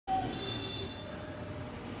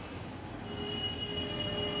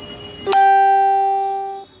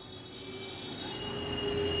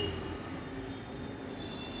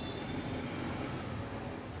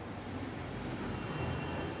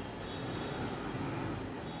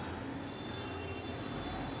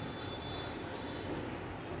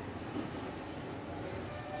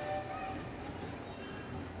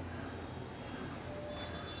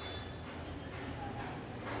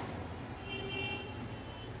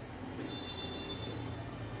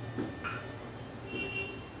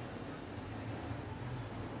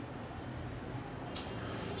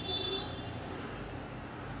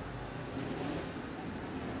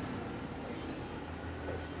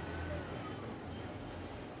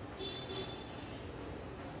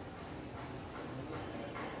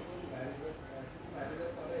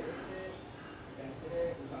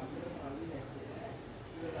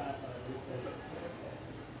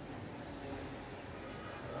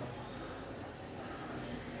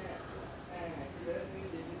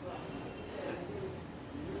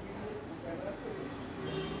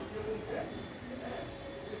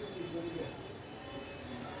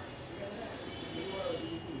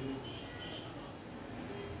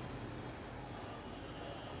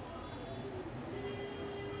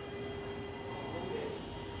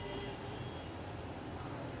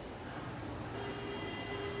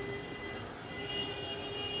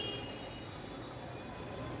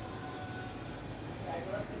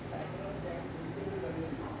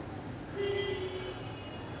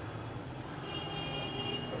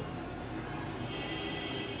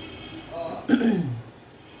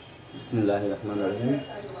বিসমিল্লাহির রহমানির রহিম।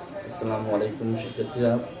 আসসালামু আলাইকুম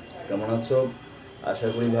শিক্ষার্থীরা, কেমন আছো? আশা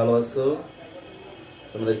করি ভালো আছো।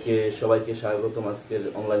 তোমাদেরকে সবাইকে স্বাগতম আজকের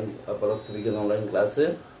অনলাইন পদার্থবিজ্ঞান অনলাইন ক্লাসে।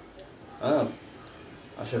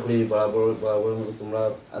 আশা করি বরাবর মতো তোমরা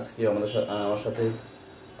আজকে আমার সাথে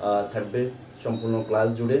থাকবে সম্পূর্ণ ক্লাস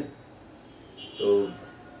জুড়ে। তো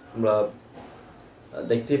তোমরা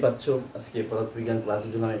দেখতেই পাচ্ছ আজকে পদার্থবিজ্ঞান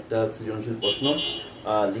ক্লাসের জন্য একটা সৃজনশীল প্রশ্ন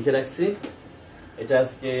লিখে রাখছি। এটা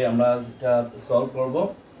আজকে আমরা যেটা সলভ করব।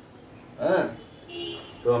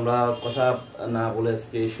 তো আমরা কথা না বলে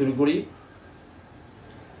আজকে শুরু করি।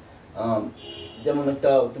 যেমন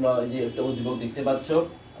তোমরা এই যে একটা উদ্দীপক দেখতে পাচ্ছ।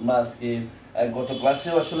 আমরা আজকে গত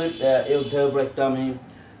ক্লাসেও আসলে এই অধ্যায়ের উপর একটা আমি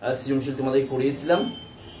সৃজনশীল তোমাদের করিয়েছিলাম,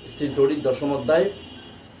 স্থির তড়িৎ দশম অধ্যায়।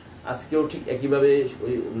 আজকেও ঠিক একইভাবে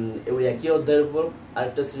ওই একই অধ্যায়ের উপর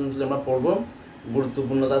আরেকটা সৃজনশীল আমরা পড়ব।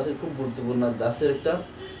 গুরুত্বপূর্ণ দাসের, খুব গুরুত্বপূর্ণ দাসের একটা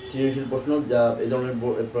সৃজনশীল প্রশ্ন। এই ধরনের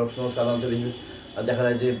প্রশ্ন সাধারণত দেখা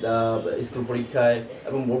যায় যে স্কুল পরীক্ষায়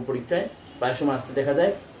এবং বোর্ড পরীক্ষায় প্রায় সময় আসতে দেখা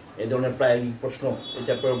যায়। এই ধরনের প্রায়োগিক প্রশ্ন,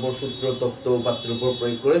 এটা সূত্র, তত্ত্ব, পাত্রের উপর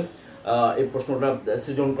প্রয়োগ করে এই প্রশ্নটা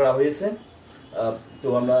সৃজন করা হয়েছে। তো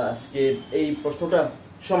আমরা আজকে এই প্রশ্নটা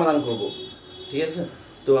সমাধান করব, ঠিক আছে?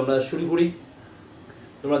 তো আমরা শুরু করি।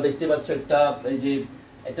 তোমরা দেখতে পাচ্ছ এই যে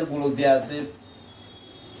একটা গোলক দেওয়া আছে,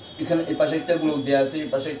 এখানে এই পাশে একটা গোলক দেওয়া আছে, এই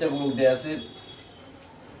পাশে একটা গোলক দেওয়া আছে।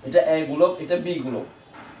 এটা এ গোলক, এটা বি গোলক,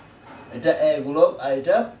 এটা এ গোলক আর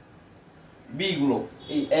এটা বি গোলক।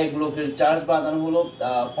 এই এ গোলকের চার্জ বাঁধানো হলো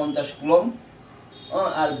 50 কুলম,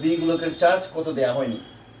 আর বি গোলকের চার্জ কত দেয়া হয়নি।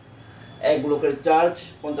 এ গোলকের চার্জ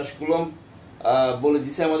 50 কুলম বলে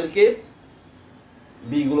দিছে আমাদেরকে,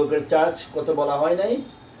 বি গোলকের চার্জ কত বলা হয় নাই।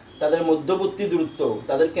 তাদের মধ্যবর্তী দূরত্ব,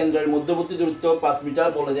 তাদের কেন্দ্রের মধ্যবর্তী দূরত্ব 5 মিটার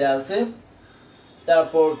বলে দেয়া আছে।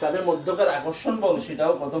 তারপর তাদের মধ্যকার আকর্ষণ বল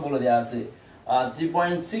সেটাও কত বলে দেয়া আছে,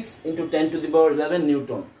 3.6 × 10⁻11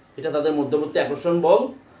 নিউটন। এটা তাদের মধ্যবর্তী আকর্ষণ বল।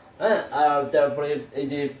 আর তারপরে এই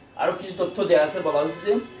যে আরো কিছু তথ্য দেয়া আছে। বলা হয়েছে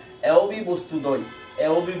যে এওবি বস্তুদ্বয়,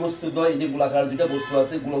 এওবি বস্তুদ্বয়, এই যে গোলাকার দুইটা বস্তু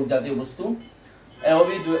আছে, গোলক জাতীয় বস্তু,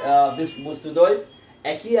 এওবি বস্তুদ্বয়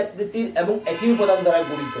একই আকৃতির এবং একই উপাদান দ্বারা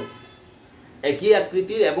গঠিত, একই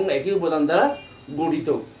আকৃতির এবং একই উপাদান দ্বারা গঠিত।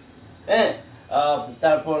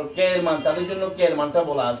 তারপর কে এর মান, তাদের জন্য কে এর মানটা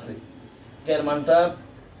বলা আছে। কে এর মানটা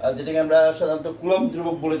যেটাকে আমরা সাধারণত কুলম্ব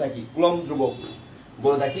ধ্রুবক বলে থাকি, কুলম্ব ধ্রুবক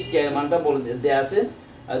বলে থাকি, কে এর মানটা বলে দেয়া আছে।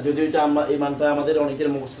 যদিও এটা আমরা এই মানটা আমাদের অনেকের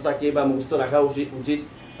মুখস্থ থাকে বা মুখস্থ রাখা উচিত,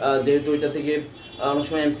 যেহেতু এটা থেকে অনেক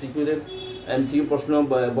সময় এমসিকিউ প্রশ্ন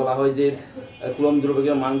বলা হয় যে কুলম্ব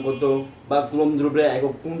ধ্রুবকের মান কত বা কুলম্ব ধ্রুবের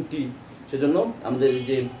একক কোনটি। সেজন্য আমাদের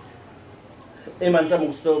যে এই মানটা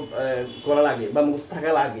মুখস্থ করা লাগে বা মুখস্থ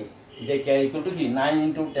থাকা লাগে, যে কে ইকুয়াল টু কি 9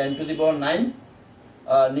 × 10⁹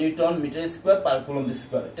 নিউটন মিটার স্কয়ার পার কুলম্ব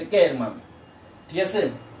স্কয়ার। এটা কে এর মান, ঠিক আছে?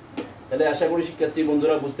 তাহলে আশা করি শিক্ষার্থী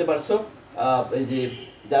বন্ধুরা বুঝতে পারছো। এই যে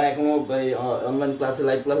যারা এখনো অনলাইন ক্লাসে,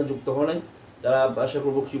 লাইভ ক্লাসে যুক্ত হন, তারা আশা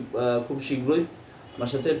করবো খুব শীঘ্রই আমার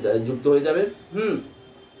সাথে যুক্ত হয়ে যাবে।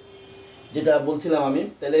 যেটা বলছিলাম আমি,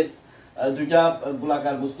 তাহলে দুইটা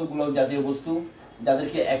গোলাকার বস্তু, গোলক জাতীয় বস্তু,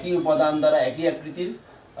 যাদেরকে একই উপাদান দ্বারা একই আকৃতির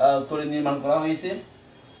তড়িৎ নির্মাণ করা হয়েছে।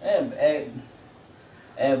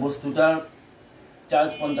 বস্তুটার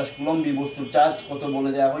চার্জ 50 কুলম, বি বস্তুর চার্জ কত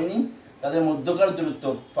বলে দেওয়া হয়নি। তাদের মধ্যকার দূরত্ব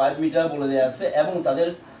 5 মিটার বলে দেওয়া আছে, এবং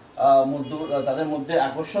তাদের মধ্যে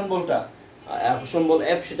আকর্ষণ বল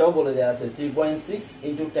F সেটাও বলে দেওয়া আছে, 3.6 ×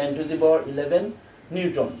 10⁻11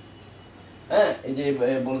 নিউটন। এই যে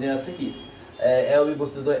বলে দেওয়া আছে কি এওবি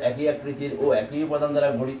বস্তুত একই আকৃতির ও একই উপাদান দ্বারা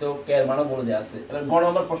গঠিত, কে এর মানও বলে দেওয়া আছে। এবার গ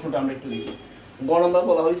নম্বর প্রশ্নটা আমরা একটু দেখি। গ নম্বর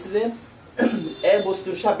বলা হয়েছে যে এ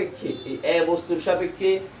বস্তুর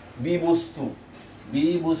সাপেক্ষে বি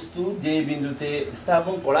বস্তু যে বিন্দুতে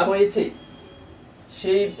স্থাপন করা হয়েছে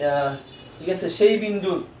সেই ঠিক আছে, সেই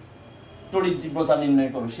বিন্দুর তড়িৎ তীব্রতা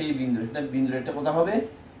নির্ণয় করো। সেই বিন্দুর একটা কথা হবে,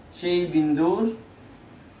 সেই বিন্দুর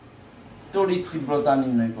তড়িৎ তীব্রতা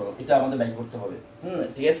নির্ণয় করো। এটা আমাদের ব্যয় করতে হবে।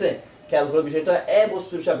 ঠিক আছে, খেয়াল করো বিষয়টা। এ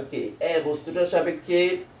বস্তুটার সাপেক্ষে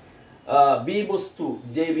বি বস্তু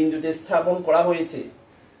যে বিন্দুতে স্থাপন করা হয়েছে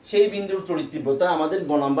সেই বিন্দুর তড়িৎ তীব্রতা আমাদের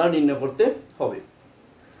গ নাম্বার নির্ণয় করতে হবে,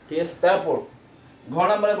 ঠিক আছে? তারপর ঘ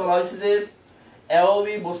নাম্বারে বলা হয়েছে যে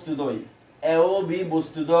এওবি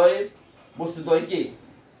বস্তুদ্বয়কে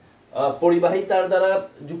পরিবাহী তার দ্বারা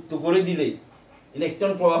যুক্ত করে দিলে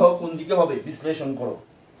ইলেকট্রন প্রবাহ কোন দিকে হবে বিশ্লেষণ করো,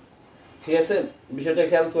 ঠিক আছে? বিষয়টা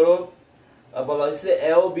খেয়াল করো। বলা হয়েছে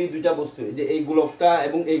এওবি দুইটা বস্তু, যে এই গোলকটা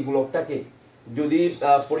এবং এই গোলকটাকে যদি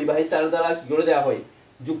পরিবাহী তার দ্বারা কি করে দেওয়া হয়,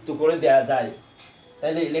 যুক্ত করে দেওয়া যায়,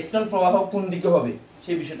 তাহলে ইলেকট্রন প্রবাহ কোন দিকে হবে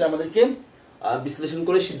সেই বিষয়টা আমাদেরকে বিশ্লেষণ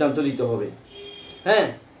করে সিদ্ধান্ত দিতে হবে।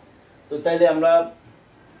 তো তাইলে আমরা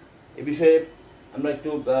এই বিষয়ে আমরা একটু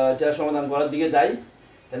এটা সমাধান করার দিকে যাই।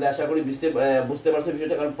 তাহলে আশা করি বুঝতে পারছো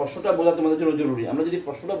বিষয়টা, কারণ প্রশ্নটা বোঝা তোমাদের জন্য জরুরি। আমরা যদি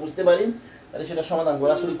প্রশ্নটা বুঝতে পারি তাহলে সেটা সমাধান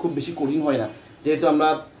করা আসলে খুব বেশি কঠিন হয় না, যেহেতু আমরা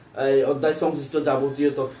অধ্যায় সংশ্লিষ্ট যাবতীয়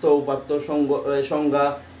তথ্য উপাত্ত সংজ্ঞা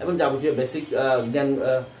এবং যাবতীয় বেসিক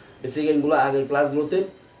জ্ঞানগুলো আগের ক্লাসগুলোতে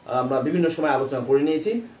আমরা বিভিন্ন সময় আলোচনা করে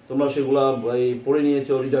নিয়েছি। তোমরা সেগুলো পড়ে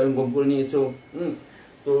নিয়েছো, হৃদয়ঙ্গম করে নিয়েছো।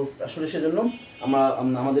 তো আসলে সেজন্য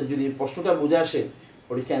আমাদের যদি প্রশ্নটা বুঝে আসে,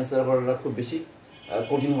 পরীক্ষা অ্যান্সার করাটা খুব বেশি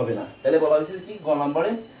কঠিন হবে না। তাহলে বলা হয়েছে কি, গ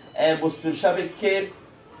নম্বরে বস্তুর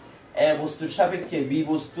সাপেক্ষে বি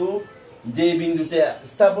বস্তু যে বিন্দুতে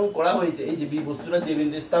স্থাপন করা হয়েছে, এই যে বি বস্তুটা যে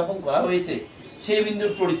বিন্দুতে স্থাপন করা হয়েছে সেই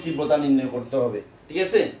বিন্দুর তড়িৎ তীব্রতা নির্ণয় করতে হবে। ঠিক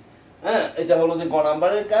আছে, হ্যাঁ, এটা হলো যে গ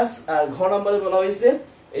নম্বরের কাজ। আর ঘ নম্বরে বলা হয়েছে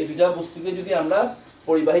এই দুটা বস্তুকে যদি আমরা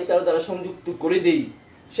পরিবাহী তার দ্বারা সংযুক্ত করে দেই,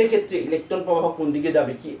 সেক্ষেত্রে ইলেকট্রন প্রবাহ কোন দিকে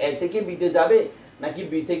যাবে, কি এ থেকে বিতে যাবে নাকি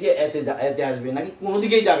বি থেকে এতে আসবে, নাকি কোনো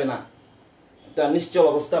দিকেই যাবে না, একটা নিশ্চল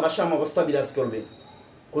অবস্থা বা সাম্য অবস্থা বিরাজ করবে,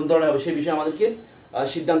 কোন ধরনের হবে সেই বিষয়ে আমাদেরকে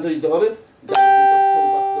সিদ্ধান্ত দিতে হবে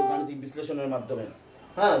গাণিতিক বিশ্লেষণের মাধ্যমে।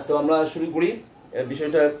 হ্যাঁ, তো আমরা শুরু করি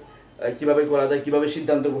বিষয়টা কিভাবে করা যায়, কিভাবে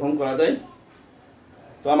সিদ্ধান্ত গ্রহণ করা যায়।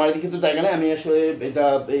 তো আমার এদিকে তো জায়গা নেই, আমি আসলে এটা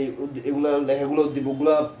এগুলা লেখাগুলো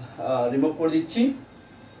উদ্দীপকগুলো রিমুভ করে দিচ্ছি,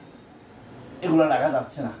 এগুলো রাখা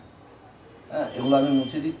যাচ্ছে না। হ্যাঁ, এগুলো আমি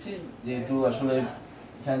মুছে দিচ্ছি যেহেতু আসলে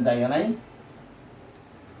এখানে জায়গা নাই।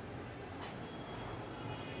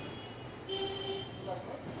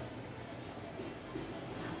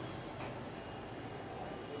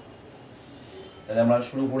 তাহলে আমরা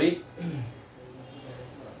শুরু করি।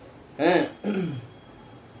 হ্যাঁ,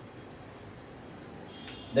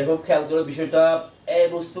 দেখো খেয়াল করো বিষয়টা, এ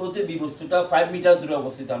বস্তু হতে বি বস্তুটা 5 মিটার দূরে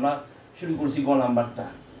অবস্থিত। আমরা শুরু করছি গ নাম্বারটা।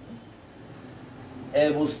 এ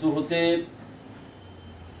বস্তু হতে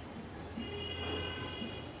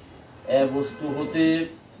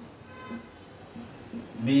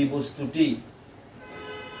বি বস্তুটি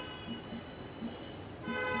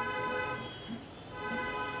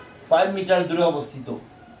 5 মিটার দূরে অবস্থিত।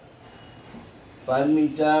 5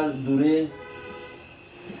 মিটার দূরে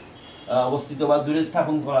অবস্থিত বা দূরে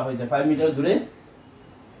স্থাপন করা হয়েছে। 5 মিটার দূরে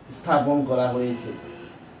স্থাপন করা হয়েছে।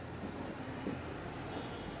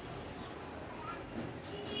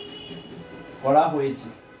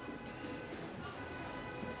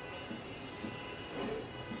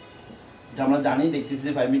 এটা আমরা জানি, দেখতেছি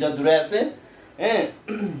যে 5 মিটার দূরে আছে। হ্যাঁ,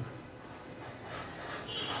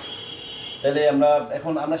 তাহলে আমরা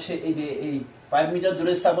এই যে এই 5 মিটার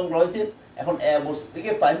দূরে স্থাপন করা হয়েছে। এখন এ বস্তু থেকে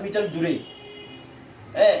 5 মিটার দূরে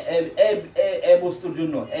বস্তুর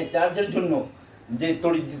জন্য, চার্জের জন্য যে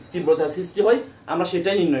তড়িৎ তীব্রতা সৃষ্টি হয় আমরা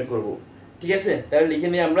সেটাই নির্ণয় করব। ঠিক আছে, তাহলে লিখে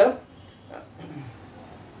নিই আমরা।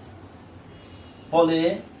 ফলে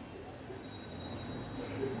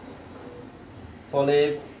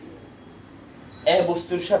এ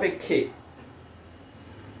বস্তুর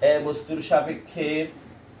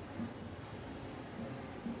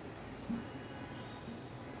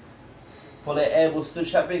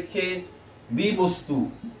সাপেক্ষে বি বস্তু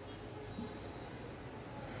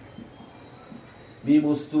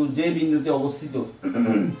যে বিন্দুতে অবস্থিত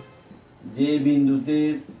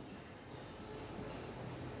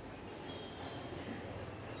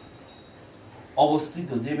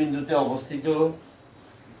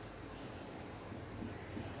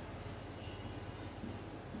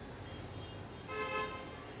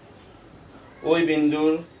ওই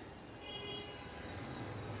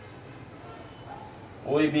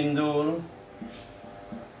বিন্দুর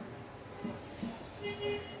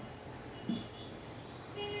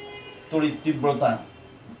তড়িৎ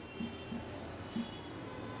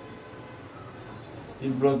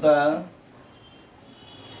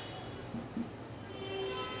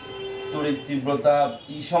তীব্রতা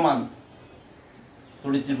ই সমান,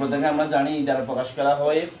 তড়িৎ তীব্রতাকে আমরা জানি দ্বারা প্রকাশ করা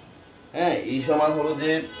হয়। হ্যাঁ, ই সমান হলো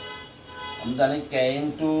যে আমরা জানি কে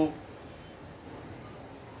ইনটু,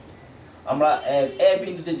 আমরা এ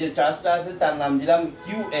বিন্দুতে যে চার্জটা আছে তার নাম দিলাম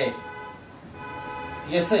কিউ এ।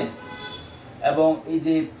 ঠিক আছে, এবং এই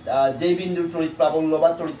যে বিন্দুর তড়িৎ প্রাবল্য বা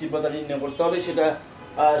তড়িৎ তীব্রতা নির্ণয় করতে হবে, সেটা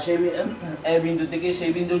সেই এ বিন্দু থেকে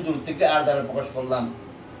সেই বিন্দুর দূরত্বকে আর দ্বারা প্রকাশ করলাম,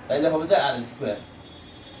 তাইলে হবে যে আর স্কয়ার।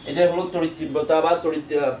 এটা হলো তড়িৎ তীব্রতা বা তড়িৎ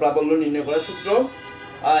প্রাবল্য নির্ণয় করার সূত্র।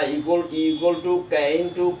 Equal to K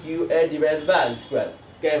into Q A divided by R square.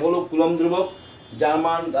 কে হলো কুলম্ব ধ্রুবক, যার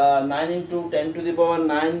মান 9 ×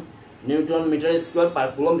 10⁹ নিউটন মিটার স্কয়ার পার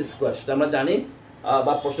কুলম্ব স্কয়ার, সেটা আমরা জানি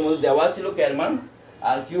বা প্রশ্নের মধ্যে দেওয়া ছিল কে এর মান।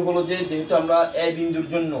 আর কিউ হলো যেহেতু আমরা এ বিন্দুর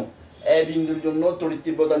জন্য তড়িৎ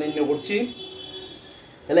তীব্রতা নির্ণয় করছি,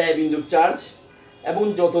 তাহলে এ বিন্দুর চার্জ এবং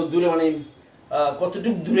যত দূরে, মানে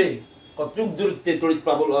কতটুক দূরত্বে তড়িৎ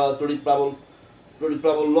তড়িৎ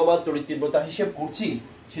প্রাবল্য বা তড়িৎ তীব্রতা হিসেব করছি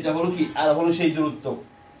সেটা হলো কি আর হলো সেই দূরত্ব।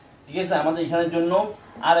 ঠিক আছে, আমাদের এখানের জন্য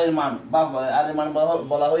আর এর মান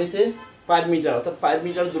বলা হয়েছে 5 মিটার, অর্থাৎ 5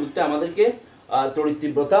 মিটার দূরত্বে আমাদেরকে তড়িৎ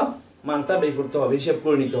তীব্রতা মানটা বের করতে হবে, হিসেব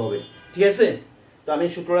করে নিতে হবে। ঠিক আছে, তো আমি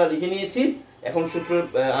সূত্রটা লিখে নিয়েছি। এখন সূত্রের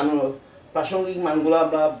প্রাসঙ্গিক মানগুলো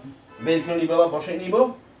আমরা বের করে নিব বা বসে নিব।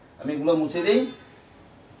 আমি এগুলো মুছে দিই।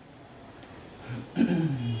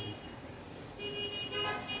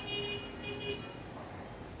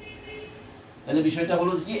 তাহলে বিষয়টা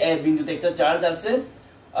হলো কি, এ বিন্দুতে একটা চার্জ আছে,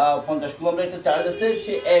 50 কুলম্বের একটা চার্জ আছে।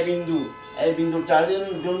 সে এ বিন্দুর চার্জের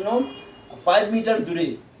জন্য 5 মিটার দূরে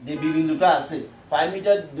যে বি বিন্দুটা আছে, 5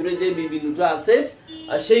 মিটার দূরে যে বি বিন্দুটা আছে,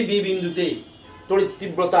 আর সেই বি বিন্দুতে তড়িৎ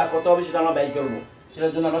তীব্রতা কত হবে সেটা আমরা ব্যয় করব।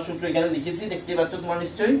 সেটার জন্য আমরা সূত্র এখানে লিখেছি, দেখতে পাচ্ছ তোমরা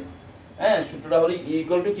নিশ্চয়ই। হ্যাঁ, সূত্রটা হলো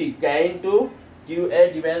ইকুয়াল টু কি, কে into Q A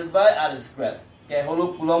divided by R square. কে হলো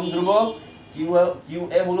কুলম্ব ধ্রুবক, কিউ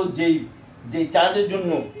এ হলো যেই চার্জের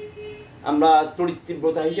জন্য আমরা তড়িৎ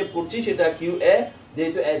তীব্রতা হিসেব করছি সেটা কিউ এ,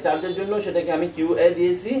 যেহেতু এ চার্জের জন্য সেটাকে আমি কিউ এ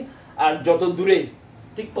দিয়েছি। আর যত দূরে,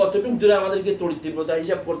 ঠিক কতটুকু দূরে আমাদেরকে তড়িৎ তীব্রতা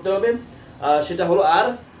হিসাব করতে হবে সেটা হলো আর।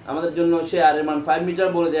 আমাদের জন্য সে আর এর মান 5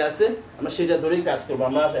 মিটার বলে দেয়া আছে, আমরা সেটা ধরেই কাজ করবো।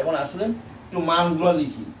 আমরা এখন আসলে একটু মানগুলো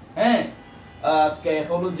লিখি। হ্যাঁ,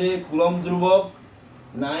 হলো যে কুলম্ব ধ্রুবক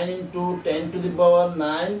 9 ×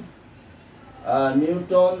 10⁹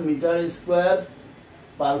 নিউটন মিটার স্কোয়ার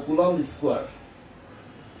পার কুলম্ব স্কোয়ার।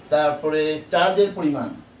 তারপরে চার্জের পরিমাণ,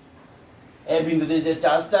 এ বিন্দুতে যে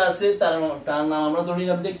চার্জটা আছে তার নাম আমরা ধরে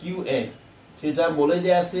নিলাম যে কিউ এ, সেটা বলে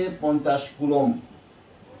দেয়া আছে 50 কুলম্ব।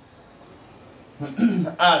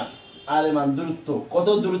 আর এর মান দূরত্ব, কত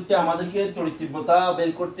দূরত্বে আমাদেরকে তড়িৎ তীব্রতা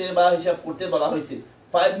বের করতে বা হিসাব করতে বলা হয়েছে,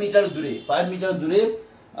 5 মিটার দূরে। 5 মিটার দূরে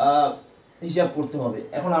হিসাব করতে হবে।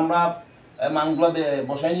 এখন আমরা মানগুলো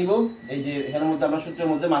বসাই নিব। এই যে এখানের মধ্যে আমরা সূত্রের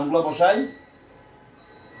মধ্যে মানগুলো বসাই।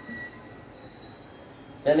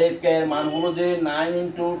 তাহলে এর মান হলো যে 9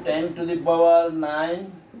 × 10⁹9।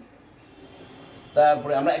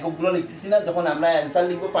 তারপরে আমরা এককগুলো লিখতেছি না, যখন আমরা অ্যান্সার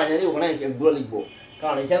লিখবো ফাইনালি ওখানে এককগুলো লিখবো,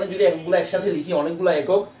 কারণ এখানে যদি এককগুলো একসাথে লিখি অনেকগুলো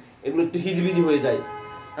একক, এগুলো একটু হিজিবিজি হয়ে যায়।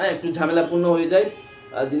 হ্যাঁ, একটু ঝামেলাপূর্ণ হয়ে যায়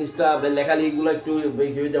জিনিসটা, লেখালেখিগুলো একটু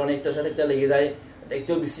বেশি হয়ে যায়, অনেকটার সাথে একটা লেগে যায়,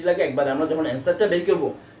 একটু বেশি লাগে। একবার আমরা যখন অ্যান্সারটা বের করবো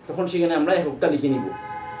তখন সেখানে আমরা এককটা লিখে নিব।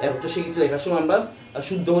 এককটা সেক্ষেত্রে লেখার সময় আমরা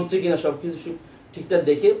শুদ্ধ হচ্ছে কিনা সবকিছু ঠিকঠাক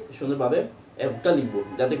দেখে সুন্দরভাবে এককটা লিখবো,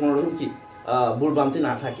 যাতে কোনো রকম কি ভুল ভ্রান্তি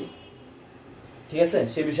না থাকে। ঠিক আছে,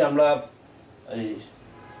 সে বিষয়ে আমরা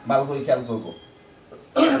ভালো করে খেয়াল করবো।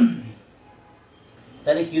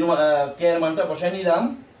 তাহলে কে এর মানটা বসাই নিলাম।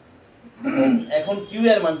 এখন কিউ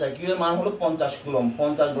এর মান হলো 50 কুলম্ব।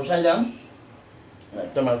 50 বসাইলাম।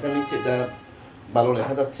 একটা মার্কার নিচ্ছে, এটা ভালো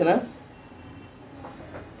লেখা যাচ্ছে না।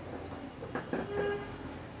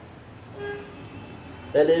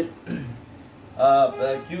 তাহলে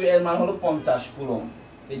কিউ এর মান হলো 50 কুলম্ব,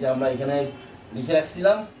 এটা আমরা এখানে লিখে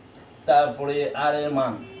রাখছিলাম। তারপরে আর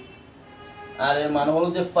এর মান হলো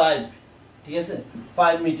যে 5, ঠিক আছে,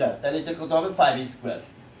 5 মিটার। তাহলে এটা কত হবে, 5 স্কয়ার।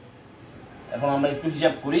 এখন আমরা একটু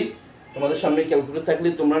হিসাব করি, তোমাদের সামনে ক্যালকুলেটর থাকলে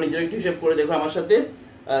তোমরা নিজেরা একটু হিসাব করে দেখো আমার সাথে,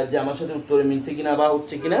 যে আমার সাথে উত্তরে মিলছে কিনা বা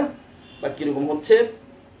হচ্ছে কিনা বা কিরকম হচ্ছে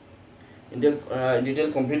ডিটেল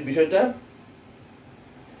কমপ্লিট বিষয়টা।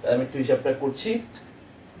 আমি একটু হিসাবটা করছি।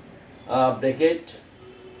 ব্র্যাকেট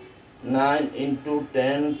 9 ×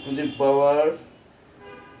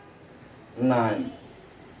 10⁹9,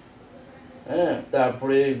 হ্যাঁ,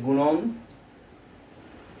 তারপরে গুণন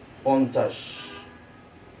 50,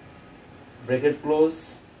 ব্র্যাকেট ক্লোজ,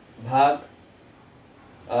 ভাগ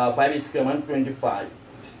 5 স্কয়ার মানে 25।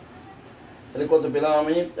 তাহলে কত পেলাম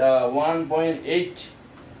আমি, 1.8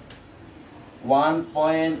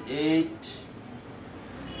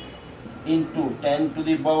 into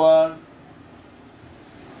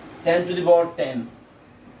 10⁻10,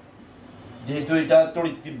 যেহেতু এটা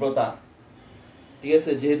তড়িৎ তীব্রতা। ঠিক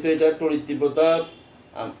আছে, যেহেতু এটা তড়িৎ তীব্রতা,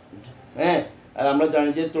 হ্যাঁ, আর আমরা জানি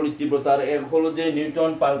যে তড়িৎ তীব্রতার এক হলো যে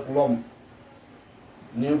নিউটন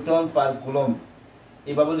পার কুলম্ব।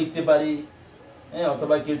 এভাবে লিখতে পারি, হ্যাঁ,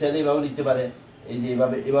 অথবা কেউ চাইলে এভাবে লিখতে পারে। এই যে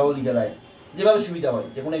এভাবে লিখা যায়, যেভাবে সুবিধা হয়,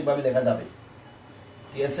 যে কোনো একভাবে লেখা যাবে।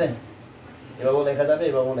 ঠিক আছে, এভাবেও লেখা যাবে,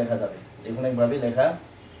 এভাবেও লেখা যাবে, যে কোনো একভাবে লেখা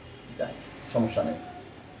যায়, সমস্যা নেই।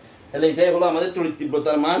 তাহলে এটাই হলো আমাদের তড়িৎ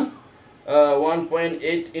তীব্রতার মান,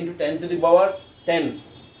 1.8 × 10⁻10,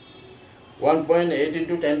 1.8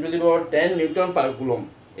 × 10⁻10 নিউটন পার কুলম্ব।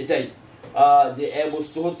 এটাই যে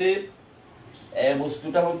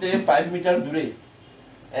বস্তুটা হতে 5 মিটার দূরে,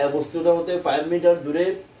 বস্তুটা হতে 5 মিটার দূরে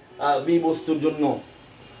বি বস্তুর জন্য,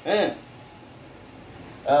 হ্যাঁ,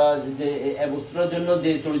 যে বস্তুটার জন্য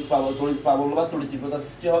যে তড়িৎ প্রাবল্য বা তড়িৎ তীব্রতা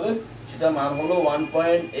সৃষ্টি হবে, সেটার মান হলো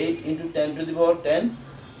 1.8 × 10⁻10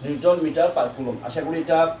 নিউটন মিটার পার কুলম। আশা করি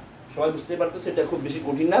এটা সবাই বুঝতে পারতো, সেটা খুব বেশি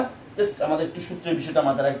কঠিন না। জাস্ট আমাদের একটু সূত্রের বিষয়টা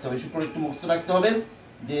মাথায় রাখতে হবে, সূত্র একটু মুখস্থ রাখতে হবে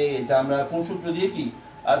যে এটা আমরা কোন সূত্র দিয়ে কি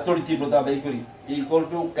তড়িৎ তীব্রতা বের করি, ইকুয়াল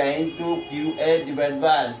টু কাইন two Q A divide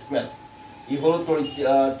by R square. ই হলো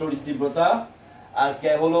তড়িৎ তীব্রতা, আর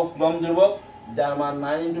কে হলো কুলম্ব ধ্রুবক, যার মান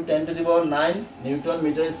 9 × 10⁹ Newton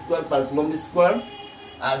metre square per coulomb square.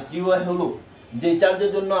 R Q I হলো যে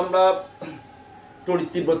চার্জের জন্য আমরা তড়িৎ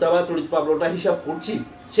তীব্রতা বা তড়িৎ প্রবাহটা হিসাব করছি,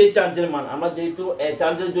 সেই চার্জের মান আমরা যেহেতু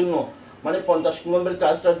চার্জের জন্য মানে 50 কুলম্বের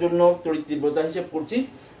চার্জটার জন্য তড়িৎ তীব্রতা হিসাব করছি,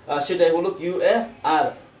 সেটাই হলো কিউ এ। আর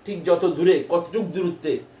ঠিক যত দূরে কতটুক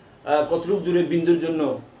দূরে বিন্দুর জন্য,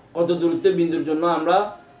 কত দূরত্বে বিন্দুর জন্য আমরা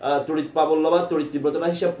তড়িৎ প্রাবল্য বা তড়িৎ তীব্রতাটা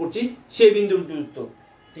হিসাব করছি, সেই বিন্দুর দূরত্ব।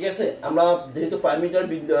 ঠিক আছে, আমরা যেহেতু 5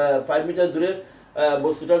 মিটার দূরে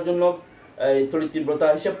বস্তুটার জন্য তড়িৎ তীব্রতা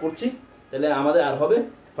হিসাব করছি, তাহলে আমাদের আর হবে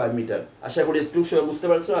 5 মিটার। আশা করি একটু বুঝতে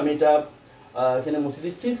পারছো। আমি এটা এখানে মুছে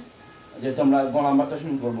দিচ্ছি, যেহেতু আমরা গ নাম্বারটা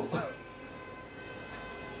শুরু করবো।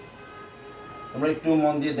 তোমরা একটু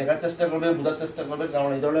মন দিয়ে দেখার চেষ্টা করবে, বোঝার চেষ্টা করবে, কারণ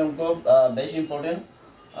এই ধরনের অঙ্ক বেশ ইম্পর্টেন্ট।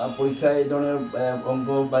 পরীক্ষায় এই ধরনের অঙ্ক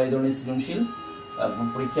বা এই ধরনের সৃজনশীল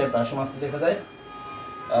পরীক্ষায় প্রায় সময় দেখা যায়,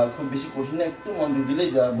 খুব বেশি কঠিন না, একটু মন দিয়ে দিলেই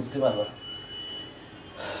বুঝতে পারবা।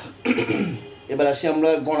 এবার আসি আমরা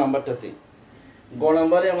গ নাম্বারটাতে। গ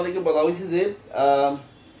নাম্বারে আমাদেরকে বলা হয়েছে যে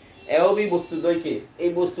এ ও বি বস্তুদ্বয়কে,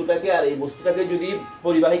 এই বস্তুটাকে আর এই বস্তুটাকে যদি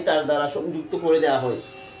পরিবাহী তার দ্বারা সংযুক্ত করে দেওয়া হয়,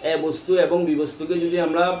 এ বস্তু এবং বি বস্তুকে যদি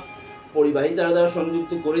আমরা পরিবাহী তার দ্বারা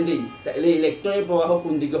সংযুক্ত করে দিই, তাহলে ইলেকট্রনের প্রবাহ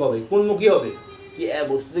কোন দিকে হবে, কোনমুখী হবে? কি এ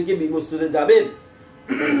বস্তু থেকে বি বস্তুতে যাবে?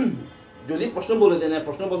 যদি প্রশ্ন বলে দেন,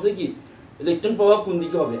 প্রশ্ন বলছে কি ইলেকট্রন প্রবাহ কোন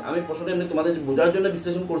দিকে হবে, আমি প্রশ্নটা এমনি তোমাদের বোঝার জন্য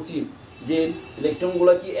বিশ্লেষণ করছি যে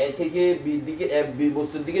ইলেকট্রনগুলো কি এ থেকে বি দিকে, বি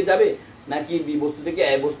বস্তুর দিকে যাবে, নাকি বি বস্তু থেকে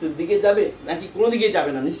এ বস্তুর দিকে যাবে, নাকি কোনো দিকে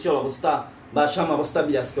যাবে না, নিশ্চল অবস্থা বা সাম্যাবস্থা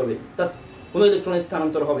বিরাজ করবে, তা কোনো ইলেকট্রনের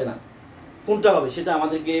স্থানান্তর হবে না, কোনটা হবে সেটা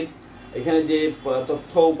আমাদেরকে এখানে যে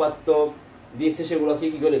তথ্য উপাত্ত দিয়েছে সেগুলোকে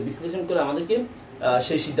কি করে বিশ্লেষণ করে আমাদেরকে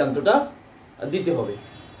সেই সিদ্ধান্তটা দিতে হবে।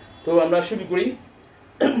 তো আমরা শুরু করি।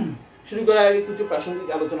 শুরু করার আগে কিছু প্রাসঙ্গিক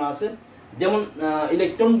আলোচনা আছে, যেমন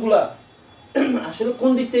ইলেকট্রনগুলা আসলে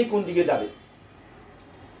কোন দিক থেকে কোন দিকে যাবে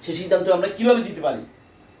সেই সিদ্ধান্ত আমরা কিভাবে দিতে পারি।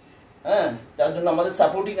 হ্যাঁ, তার জন্য আমাদের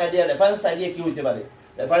সাপোর্টিং আইডিয়া, রেফারেন্স আইডিয়া কি হতে পারে,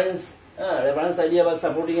 রেফারেন্স আইডিয়া বা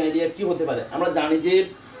সাপোর্টিং আইডিয়া কি হতে পারে। আমরা জানি যে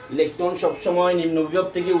ইলেকট্রন সবসময় নিম্ন বিভব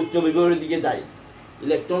থেকে উচ্চ বিভবের দিকে যায়,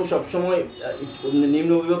 ইলেকট্রন সবসময়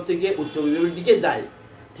নিম্ন বিভব থেকে উচ্চ বিভবের দিকে যায়।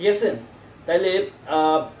 ঠিক আছে, তাইলে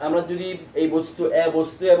আমরা যদি এই বস্তু এ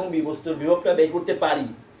বস্তু এবং বি বস্তুর বিভবটা বের করতে পারি,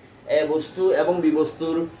 এ বস্তু এবং বি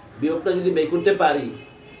বস্তুর বিভবটা যদি বের করতে পারি,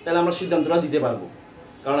 তাহলে আমরা সিদ্ধান্তটা দিতে পারবো।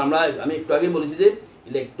 কারণ আমি একটু আগে বলেছি যে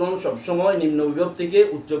ইলেকট্রন সবসময় নিম্ন বিভব থেকে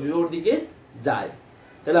উচ্চ বিভবের দিকে যায়।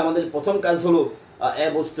 তাহলে আমাদের প্রথম কাজ হলো এ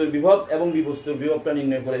বস্তুর বিভব এবং বি বস্তুর বিভবটা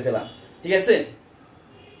নির্ণয় করে ফেলা। ঠিক আছে,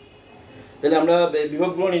 তাহলে আমরা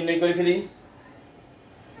বিভবগুলো নির্ণয় করে ফেলি।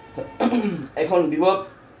 এখন বিভব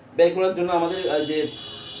বের করার জন্য আমাদের যে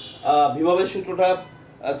বিভবের সূত্রটা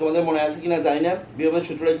তোমাদের মনে আছে কিনা জানি না। বিভবের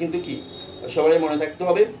সূত্রটা কিন্তু কি সবারই মনে থাকতে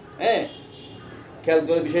হবে। হ্যাঁ, খেয়াল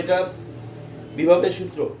করে বিষয়টা। বিভবের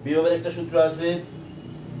সূত্র, বিভবের একটা সূত্র আছে,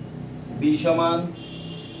 বি সমান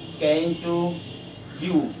কে ইনটু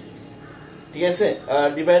কিউ, ঠিক আছে,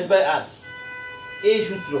 ডিভাইড বাই আর। এই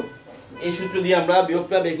সূত্র দিয়ে আমরা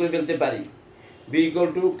বিভবটা বের করে ফেলতে পারি। B equal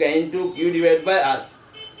to K into Q divide by আর।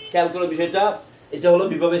 খেয়াল করো বিষয়টা, এটা হলো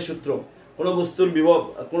বিভবের সূত্র। কোনো বস্তুর বিভব,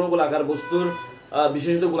 কোনো গোলাকার বস্তুর,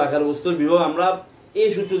 বিশেষত গোলাকার বস্তুর বিভব আমরা এই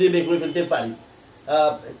সূত্র দিয়ে বের করে ফেলতে পারি।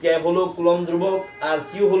 কে হলো কুলম্ব ধ্রুবক, আর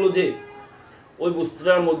কিউ হলো যে ওই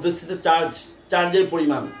বস্তুটার মধ্যস্থিত চার্জের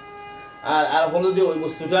পরিমাণ, আর হলো যে ওই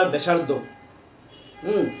বস্তুটার ব্যাসার্ধ।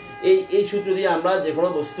 এই সূত্র দিয়ে আমরা যে কোনো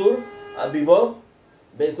বস্তুর বিভব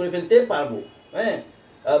বের করে ফেলতে পারবো। হ্যাঁ,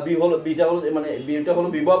 বিটা হলো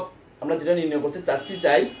বিভব আমরা যেটা নির্ণয় করতে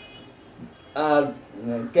চাই। আর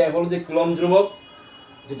কে হলো যে কুলম্ব ধ্রুবক,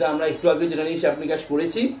 যেটা আমরা একটু আগে যেটা নিয়ে হিসাব নিকাশ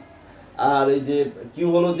করেছি। আর এই যে কিউ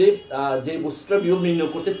হলো যে বস্তুটার বিভব নির্ণয়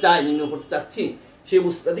করতে চাচ্ছি, সেই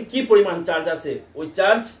বস্তুটাতে কি পরিমাণ চার্জ আছে ওই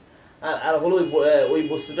চার্জ, আর হলো ওই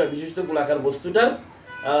বস্তুটার, বিশিষ্ট গোলাকার বস্তুটার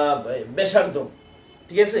ব্যাসার্ধ।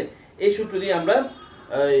 ঠিক আছে, এই সূত্র দিয়ে আমরা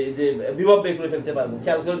যে বিভব বের করে ফেলতে পারবো।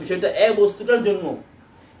 খেয়াল করে বিষয়টা, এই বস্তুটার জন্য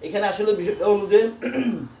এখানে আসলে বিষয়টা হলো যে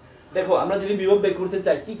দেখো, আমরা যদি বিভব বের করতে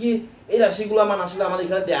চাই, কি এই রাশিগুলো মান আসলে আমাদের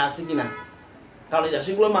এখানে দেয়া আছে কিনা, কারণ এই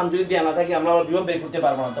রাশিগুলোর মান যদি দেয়া না থাকে আমরা বিভব বের করতে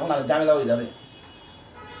পারবো না, তখন আর ঝামেলা হয়ে যাবে।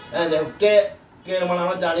 হ্যাঁ, দেখো কে মান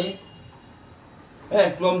আমরা জানি, হ্যাঁ,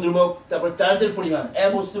 কুলম্ব ধ্রুবক, তারপর চার্জের পরিমাণ এ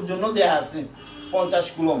বস্তুর জন্য দেয়া আছে 50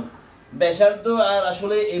 কুলম্ব, ব্যাসার্ধ আর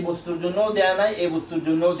আসলে এই বস্তুর জন্য দেয়া নাই, এই বস্তুর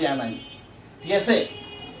জন্য দেয়া নাই। ঠিক আছে,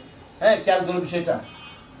 হ্যাঁ, খেয়াল করো বিষয়টা।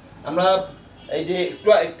 আমরা এই যে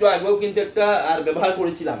একটু আগেও কিন্তু একটা আর ব্যবহার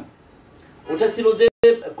করেছিলাম, ওটা ছিল যে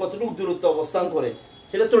কতটুকু দূরত্ব অবস্থান করে,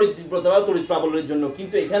 সেটা তড়িৎ তীব্রতা বা তড়িৎ প্রাবল্যের জন্য।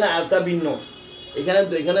 কিন্তু এখানে আরটা ভিন্ন, এখানে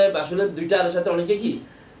আসলে দুইটা আরের সাথে অনেকে কি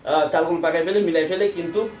তালগোল পাকাই ফেলে, মিলাই ফেলে,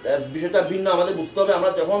 কিন্তু বিষয়টা ভিন্ন। আমাদের বুঝতে হবে,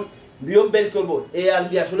 আমরা যখন বিয়োগ বের করবো, এ আর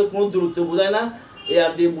দিয়ে আসলে কোনো দূরত্ব বোঝায় না। এ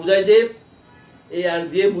আর দিয়ে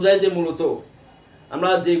বোঝায় যে মূলত আমরা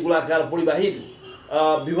যে গোলাকার পরিবাহীর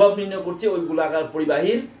বিভব নির্ণয় করছি, ওই গোলাকার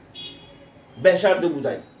পরিবাহীর ব্যাসার্ধ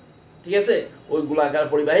বোঝায়। ঠিক আছে, ওই গোলাকার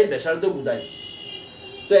পরিবাহীর ব্যাসার্ধ বোঝায়।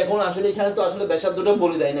 তো এখন আসলে এখানে তো আসলে ব্যাসার্ধটা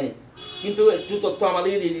বলে দেয় নাই, কিন্তু একটু তথ্য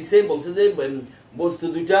আমাদেরকে দিয়ে দিছে। বলছে যে বস্তু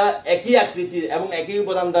দুইটা একই আকৃতির এবং একই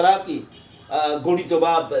উপাদান দ্বারা কি গঠিত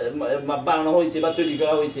বা বানানো হয়েছে বা তৈরি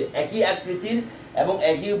করা হয়েছে, একই আকৃতির এবং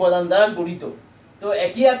একই উপাদান দ্বারা গঠিত। তো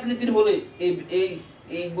একই আকৃতির হলে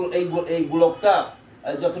এই গোলকটা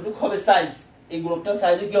যতটুকু হবে সাইজ, এই গোলকটার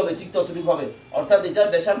সাইজও কি হবে, ঠিক ততটুকু হবে। অর্থাৎ এটার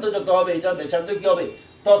ব্যাসার্ধ যত হবে, এটার ব্যাসার্ধ কি হবে,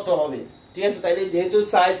 তত হবে। ঠিক আছে, তাইলে যেহেতু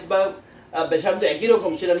সাইজ বা ব্যাসার্ধ একই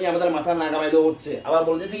রকম, সেটা নিয়ে আমাদের মাথা না ঘামাইলেও হচ্ছে। আবার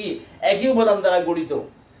বলতেছি কি, একই উপাদান দ্বারা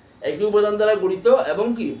গঠিত এবং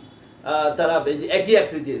কি তারা একই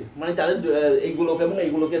আকৃতির, মানে তাদের এই গোলক এবং এই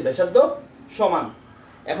গোলকের ব্যাসার্ধ সমান।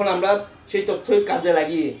 এখন আমরা সেই তথ্য কাজে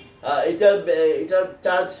লাগিয়ে এটার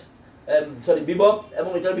চার্জ বিভব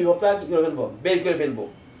এবং এটার বিভবটা কি করে ফেলবো, বের করে ফেলবো।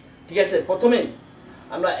 ঠিক আছে, প্রথমে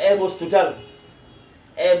আমরা এ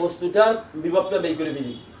বস্তুটার বিভবটা বের করে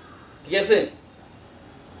ফেলি। ঠিক আছে,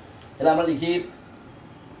 তাহলে আমরা লিখি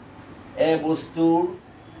এ বস্তুর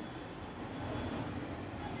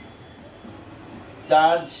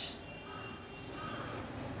চার্জ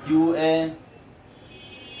কিউ এ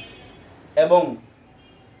এবং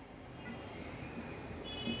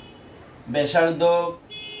ব্যাসার্ধ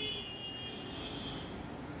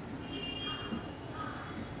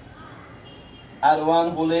R1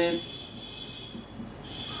 হলে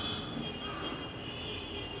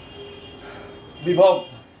বিভব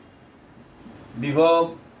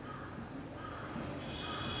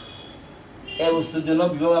এ বস্তুর জন্য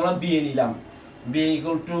বিভব আমরা বি এ নিলাম, বি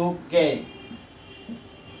ইকুয়াল টু কে।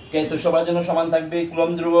 কে তো সবার জন্য সমান থাকবে,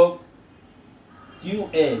 কুলম্ব ধ্রুবক কিউ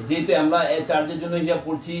এ, যেহেতু আমরা এ চার্জের জন্য হিসাব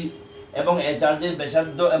করছি এবং এ চার্জের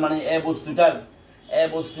ব্যাসার্ধ মানে এ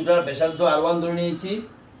বস্তুটার ব্যাসার্ধ R1 ধরে নিয়েছি।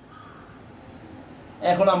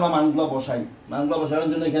 এখন আমরা মানগুলো বসানোর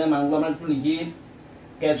জন্য এখানে মানগুলো আমরা একটু লিখি।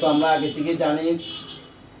 কে তো আমরা আগে থেকে জানি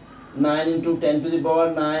 9 ×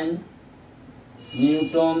 10⁹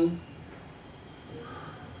 নিউটন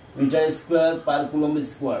মিটার স্কয়ার পার কুলম্ব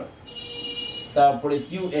স্কয়ার। তারপরে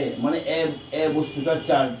কিউ এ মানে এ বস্তুটার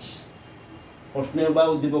চার্জ, প্রশ্নে বা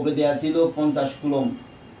উদ্দীপকে দেওয়া ছিল 50 কুলম্ব।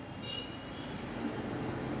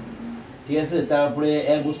 ঠিক আছে, তারপরে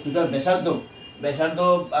এ বস্তুটার ব্যাসার্ধ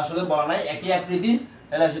আসলে বলা নাই, একই আকৃতির,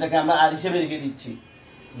 তাহলে সেটাকে আমরা আর হিসেবে রেখে দিচ্ছি,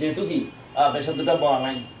 যেহেতু কি ব্যাসার্ধটা বলা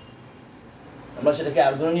নাই, আমরা সেটাকে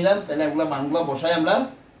আর ধরে নিলাম। তাহলে এগুলা মানগুলো বসাই, আমরা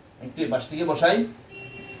একটু এই পাশ থেকে বসাই।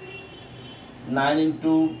 9 ×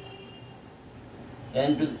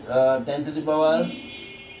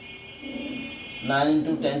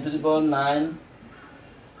 10⁹9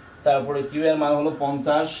 তারপরে কিউ এর মান হলো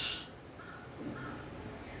 50,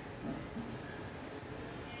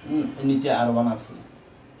 নিচে R1 আছে।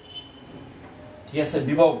 ঠিক আছে,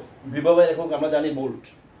 বিভবের একক আমরা জানি ভোল্ট,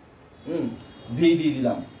 ভি দিয়ে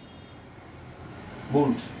দিলাম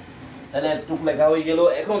ভোল্ট। তাহলে এতটুকু লেখা হয়ে গেল।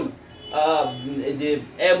 এখন এই যে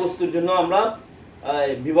এ বস্তুর জন্য আমরা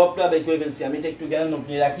বিভবটা বের করে ফেলছি, আমি এটা একটু জ্ঞান নোট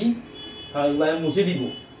নিয়ে রাখি, এগুলো আমি মুছে দিব।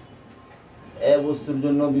 এ বস্তুর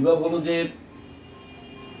জন্য বিভব হলো যে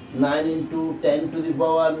 9 ×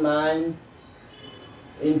 10⁹9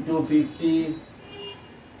 × 50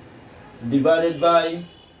 ডিভাইডেড বাই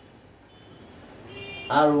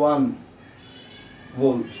R1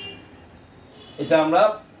 ভোল্ট। এটা আমরা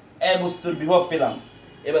এ বস্তুর বিভব পেলাম।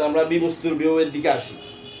 এবার আমরা বি বস্তুর বিভবের দিকে আসি,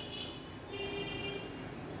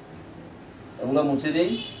 এগুলো মুছে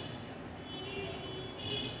দেই।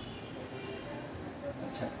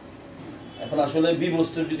 আচ্ছা, এখন আসলে বি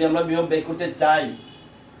বস্তুর যদি আমরা বিভব বের করতে চাই,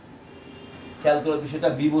 খেয়াল করার বিষয়টা,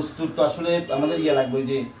 বি বস্তুর তো আসলে আমাদের লাগবে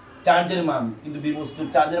যে চার্জের মান, কিন্তু বি বস্তুর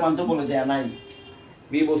চার্জের মান তো বলে দেয়া নাই,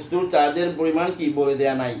 বি বস্তুর চার্জের পরিমাণ কি বলে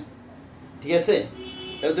দেয়া নাই। ঠিক আছে,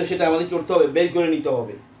 তাহলে তো সেটা আমাদের করতে হবে, বের করে নিতে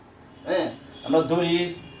হবে। হ্যাঁ, আমরা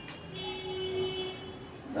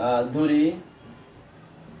ধরি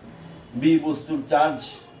বি বস্তুর চার্জ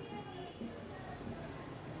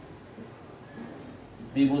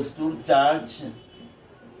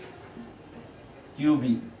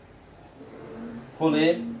কিউবি হলে,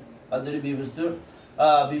 ধরি বি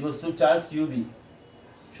বস্তুর চার্জ কিউবি,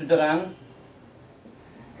 সুতরাং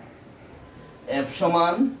F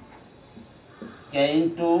সমান কে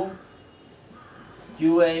into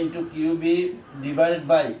Q A into Q B divided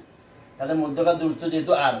by, তাহলে মধ্যকার দূরত্ব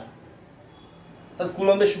যেহেতু আর, তাহলে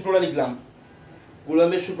কুলম্বের সূত্রটা লিখলাম,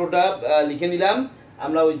 কুলম্বের সূত্রটা লিখে নিলাম।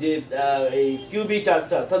 আমরা ওই যে এই কিউ বি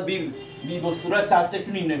চার্জটা অর্থাৎ বি বি বস্তুটার চার্জটা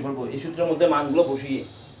একটু নির্ণয় করবো এই সূত্রের মধ্যে মানগুলো বসিয়ে।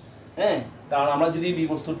 হ্যাঁ, কারণ আমরা যদি বি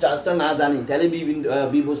বস্তুর চার্জটা না জানি তাহলে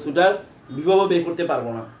বি বস্তুটার বিভব বের করতে পারবো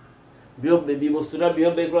না। বি বস্তুটার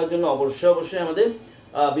বিভব বের করার জন্য অবশ্যই আমাদের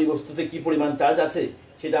বি বস্তুতে কি পরিমাণ চার্জ আছে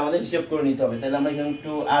সেটা আমাদের হিসেব করে নিতে হবে। তাহলে আমরা এখানে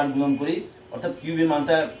একটু আর গুণন করি, অর্থাৎ কিউবি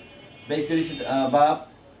মানটা বের করি, বা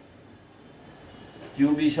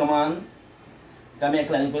কিউবি সমান, আমি এক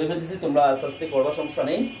লাইন করে ফেলতেছি, তোমরা আস্তে আস্তে করবার সমস্যা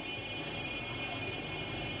নেই।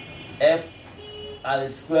 F R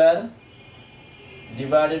square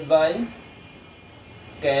divided by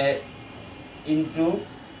K into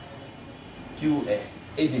Q এ,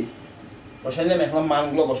 এই যে বসাই নিলাম। এখন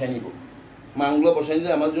মানগুলো বসাই নিব, মানগুলো বসাই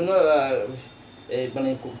নিলে আমার জন্য মানে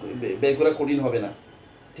বের করা কঠিন হবে না।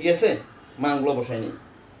 ঠিক আছে, মানগুলো বসাই নিই।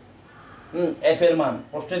 এফ এর মান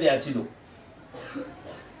প্রশ্নে দেওয়া ছিল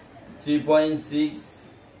 3.6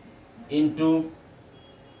 ইন্টু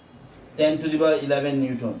 10⁻11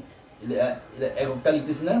 নিউটন, এককটা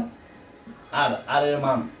লিখতেছি না। আর এর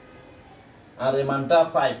মান, আর এর মানটা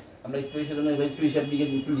 5। আমরা একটু সেজন্য একটু হিসাব লিখে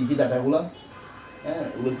একটু লিখি ডাটাগুলো। হ্যাঁ,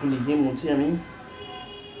 ওগুলো একটু লিখে মুছি আমি।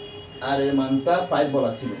 আর এর মানটা 5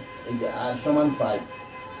 বলা ছিল, এই যে আর সমান 5।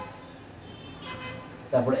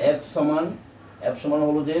 তারপরে এফ সমান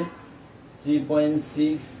হলো যে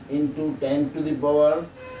 3.6 ইন্টু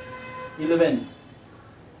 10⁻11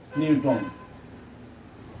 নিউটন।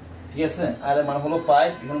 ঠিক আছে, আর এর মান হলো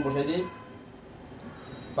 5, এখানে বসাই দিই।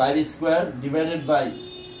 5 স্কোয়ার ডিভাইডেড বাই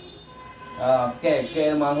কে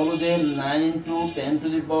এর মান হলো যে 9 ইন্টু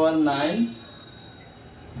 10⁻9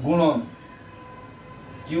 গুণন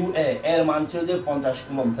কিউ এর মান ছিল যে 50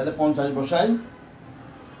 কুলম, তাহলে 50 বসাই।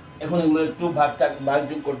 এখন এগুলো একটু ভাগ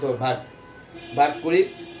যোগ করতে হবে, ভাগ করি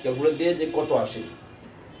ক্যালকুলেটর দিয়ে যে কত আসে।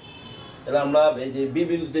 তাহলে আমরা এই যে বি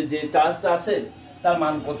বিন্দুতে যে চার্জটা আছে তার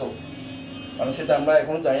মান কত, কারণ সেটা আমরা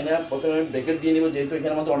এখনো জানি না। প্রথমে ব্র্যাকেট দিয়ে নিব, যেহেতু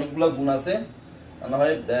এখানে আমাদের অনেকগুলো গুণ আছে, না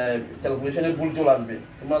হয় ক্যালকুলেশনে ভুল চলে আসবে।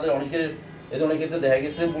 তোমাদের অনেকের এই ধরনের ক্ষেত্রে দেখা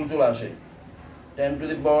গেছে ভুল চলে আসে।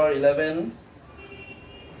 10⁻11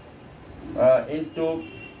 into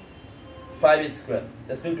 5 square,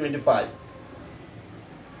 that's mean 25।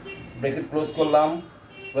 Bracket close করলাম,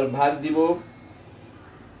 এবার ভাগ দিব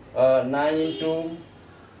 9 ইন্টু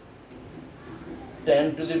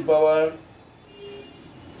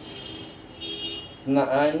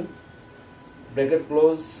 10⁻9 ব্র্যাকেট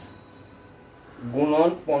ক্লোজ গুণন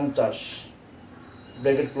 50,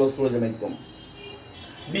 ব্র্যাকেট ক্লোজ করে দেবেন একদম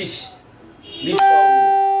 20 পাওয়া গেল।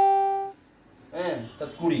 হ্যাঁ, তা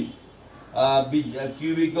 20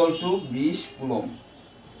 কিউব ইকুয়াল টু 20 কুলম।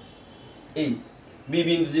 এই বি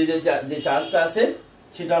বিন্দু যে চার্জটা আছে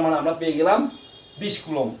সেটার মান আমরা পেয়ে গেলাম 20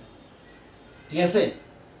 কুলম। ঠিক আছে,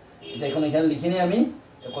 এটা এখন এখানে লিখে নিই আমি,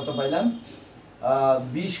 কত পাইলাম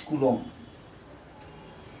 20 কুলম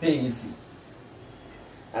পেয়ে গেছি।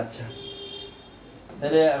 আচ্ছা,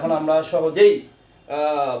 তাহলে এখন আমরা সহজেই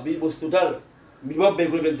বি বস্তুটার বিভব বের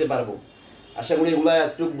করে ফেলতে পারবো। আশা করি এগুলা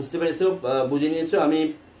একটু বুঝতে পেরেছো, বুঝে নিয়েছো। আমি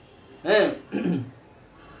হ্যাঁ,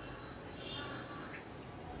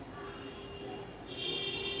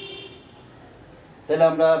 তাহলে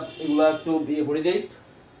আমরা এগুলা একটু বিয়ে করে দিই,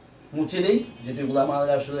 মুছে দিই, যেহেতু এগুলো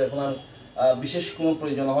আমাদের আসলে এখন আর বিশেষ কোনো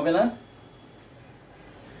প্রয়োজন হবে না।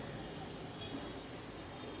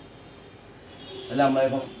 তাহলে আমরা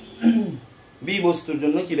এখন বি বস্তুর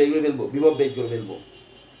জন্য কি বের করে ফেলবো, বিভব বের করে ফেলবো।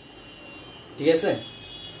 ঠিক আছে,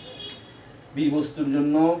 বি বস্তুর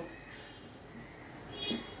জন্য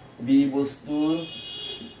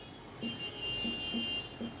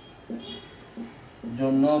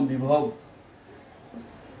বিভব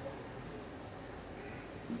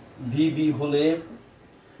ভিবি হলে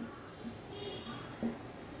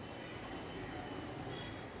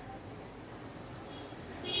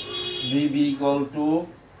ভিবি ইকুয়াল টু,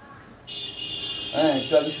 হ্যাঁ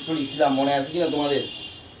একটু আগে সূত্র লিখছিলাম, মনে আছে কিনা তোমাদের?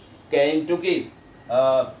 কে ইন্টু কি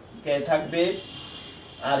কে থাকবে,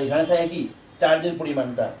 আর এখানে থাকে কি চার্জের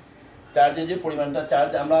পরিমাণটা,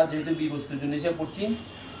 চার্জ আমরা যেহেতু বি বস্তুর জন্য হিসেব করছি,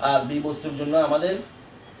 আর বি বস্তুর জন্য আমাদের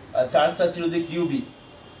চার্জটা ছিল যে কিউবি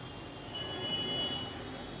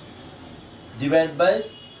ডিভাইড বাই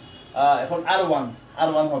এখন আর ওয়ান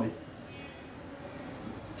হবে।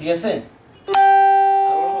 ঠিক আছে,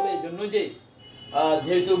 আর ওয়ান হবে এই জন্য যে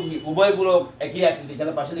যেহেতু উভয়গুলো একই আকৃতি,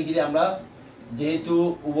 এখানে পাশে লিখে দিই আমরা, যেহেতু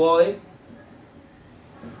উভয়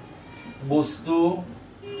বস্তু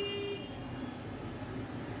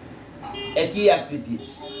একই আকৃতির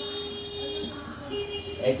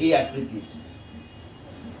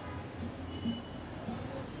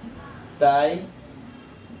তাই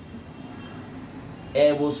এ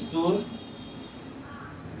বস্তুর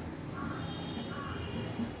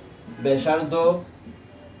ব্যাসার্ধ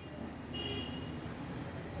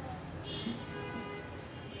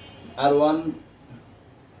R1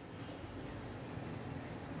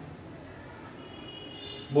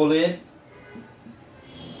 বলে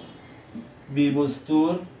বি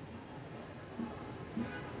বস্তুর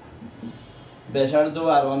ব্যাসার্ধ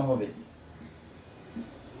R1 হবে,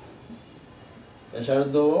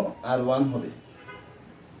 ব্যাসার্ধ R1 হবে।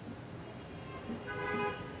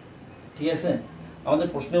 ঠিক আছে, আমাদের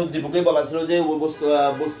প্রশ্নের উদ্দীপকে বলা ছিল যে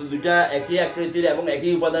বস্তু দুইটা একই আকৃতির এবং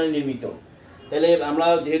একই উপাদানে নির্মিত। তাহলে আমরা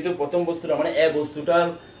যেহেতু প্রথম বস্তুটা মানে এ বস্তুটার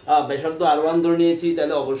ব্যাসার্ধ R1 ধরে নিয়েছি,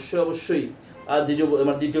 তাহলে অবশ্যই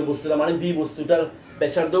দ্বিতীয় বস্তুটা মানে বি বস্তুটার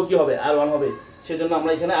ব্যাসার্ধ কি হবে? R1 হবে। সেজন্য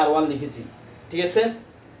আমরা এখানে R1 লিখেছি। ঠিক আছে,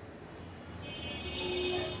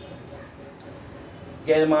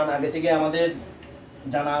 কে এর মান আগে থেকে আমাদের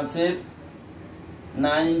জানা আছে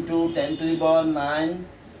 9 × 10⁹9।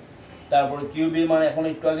 তারপরে কিউবের মান এখন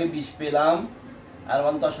একটু আগে 20 পেলাম,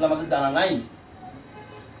 R1 তো আসলে আমাদের জানা নাই।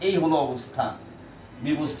 এই হলো অবস্থা।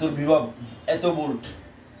 বি বস্তুর বিভব এত ভোল্ট।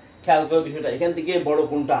 খেয়াল করো বিষয়টা, এখান থেকে বড়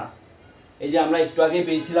কোনটা? এই যে আমরা একটু আগে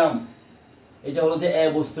পেয়েছিলাম, এটা হলো যে এ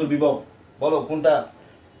বস্তুর বিভব। বলো কোনটা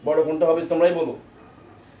বড়, কোনটা হবে তোমরাই বলো।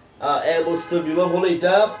 এ বস্তুর বিভব হলো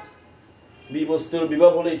এটা, বি বস্তুর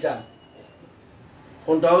বিভব হলো এটা,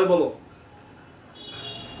 কোনটা হবে বলো?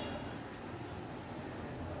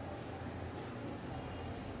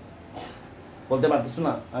 বলতে পারতেছ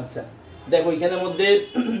না? আচ্ছা দেখো, এখানের মধ্যে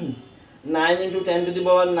 9 ×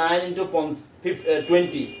 10⁹9 ×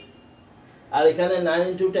 20, আর এখানে 9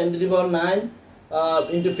 × 10⁹9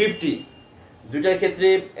 × 50। দুইটার ক্ষেত্রে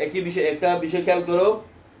একই বিষয়, একটা বিষয় খেয়াল করো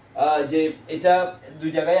যে এটা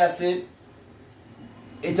দুই জায়গায় আছে,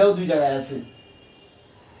 এটাও দুই জায়গায় আছে,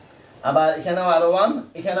 আবার এখানেও R1,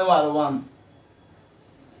 এখানেও R1।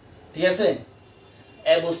 ঠিক আছে,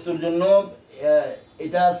 এ বস্তুর জন্য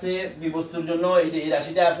এটা আছে, বি বস্তুর জন্য এই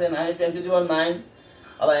রাশিটা আছে 9 × 10⁹9,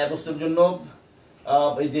 আবার এ বস্তুর জন্য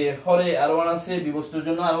এই যে হরে R1 আছে, বি বস্তুর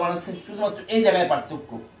জন্য R1 আছে। শুধুমাত্র এই জায়গায়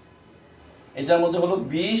পার্থক্য, এটার মধ্যে হলো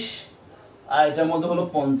 20 আর এটার মধ্যে হলো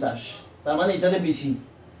 50। তার মানে এটাতে বেশি,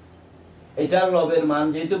 এটার লবের মান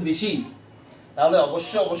যেহেতু বেশি, তাহলে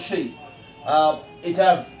অবশ্যই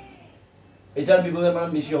এটার বিভবের মান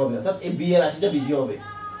বেশি হবে, অর্থাৎ এই বি এর রাশিটা বেশি হবে।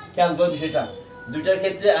 খেয়াল করো বিষয়টা, দুইটার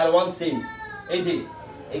ক্ষেত্রে R1 সেম। এই যে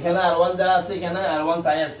এখানে R1 যা আছে, এখানে R1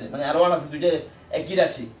 তাই আছে, মানে R1 আছে, দুইটা একই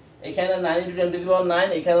রাশি। এখানে 9 × 10⁹9,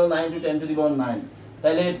 এখানেও 9 × 10⁹9।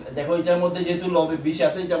 তাহলে দেখো, এটার মধ্যে যেহেতু লবে 20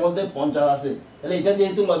 আছে, এটার মধ্যে 50 আছে, তাহলে এটা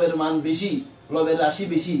যেহেতু লবের মান বেশি, লবের রাশি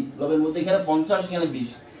বেশি, লবের মধ্যে এখানে 50, এখানে 20,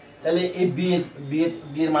 তাহলে এই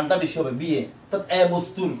বি এর মানটা বেশি হবে, বি এ, অর্থাৎ এ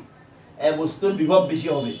বস্তুর বিভব বেশি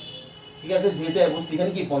হবে। ঠিক আছে, যেহেতু এ বস্তু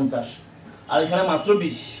এখানে কি 50 আর এখানে মাত্র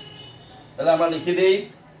 20, তাহলে আমরা লিখে দেই,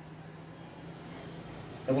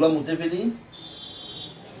 এগুলো মুছে ফেলি।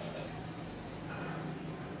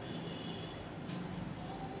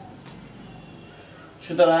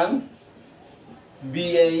 সুতরাং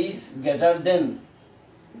BA is greater than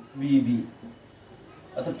BB,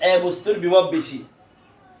 অর্থাৎ এ বস্তুর বিভব বেশি।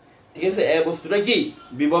 ঠিক আছে, এ বস্তুটা কি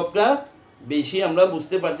বিভবটা বেশি, আমরা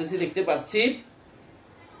বুঝতে পারতেছি, দেখতে পাচ্ছি।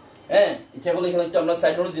 হ্যাঁ, ইচ্ছা করলে এখানে একটু আমরা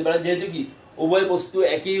সাইড নোট দিতে পারি, যেহেতু কি উভয় বস্তু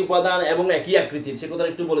একই উপাদান এবং একই আকৃতির, সে কথা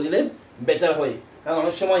একটু বলে দিলে বেটার হয়। কারণ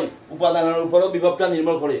অনেক সময় উপাদানের উপরও বিভবটা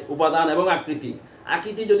নির্ভর করে, উপাদান এবং আকৃতি।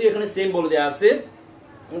 আকৃতি যদি এখানে সেম বলে দেওয়া আছে,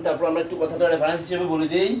 তারপর আমরা একটু কথাটা রেফারেন্স হিসেবে বলে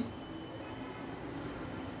দিই।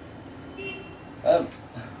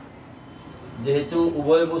 যেহেতু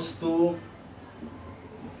উভয় বস্তু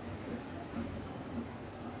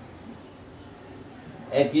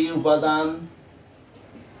একই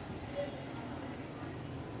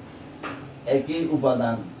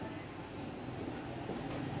উপাদান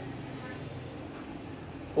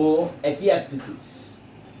ও একই আকৃতি,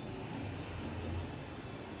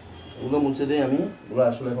 ওগুলো মুছে দেই আমি, ওগুলো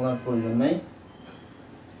আসলে এখন আর প্রয়োজন নাই।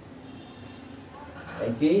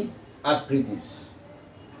 একই আকৃতির,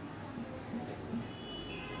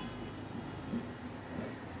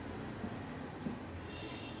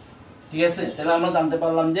 ঠিক আছে। তাহলে আমরা জানতে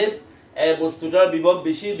পারলাম যে এ বস্তুটার বিভব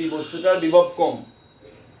বেশি, বি বস্তুটার বিভব কম।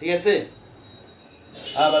 ঠিক আছে,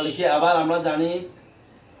 আবার লিখি, আবার আমরা জানি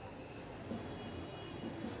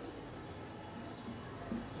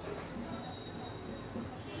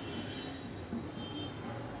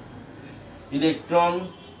ইলেকট্রন,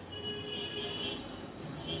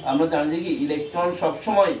 আমরা জানি যে কি ইলেকট্রন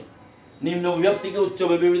সবসময় নিম্ন বিভব থেকে উচ্চ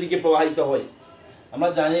বিভবের দিকে প্রবাহিত হয়। আমরা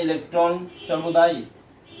জানি ইলেকট্রন সর্বদাই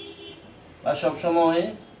বা সবসময়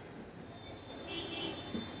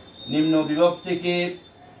নিম্ন বিভব থেকে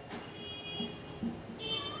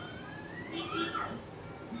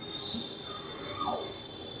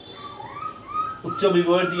উচ্চ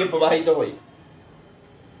বিভবের দিকে প্রবাহিত হয়।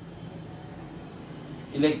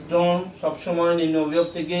 ইলেকট্রন সবসময় নিম্ন বিভব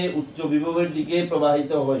থেকে উচ্চ বিভবের দিকে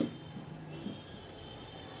প্রবাহিত হয়।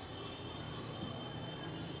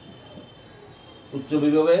 উচ্চ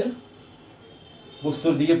বিভবের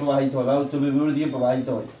বস্তুর দিকে প্রবাহিত হয় বা উচ্চ বিভবের দিকে প্রবাহিত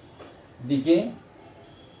হয়। দিকে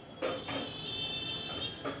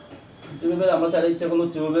উচ্চ বিভবের আমরা চাইলে ইচ্ছা করলে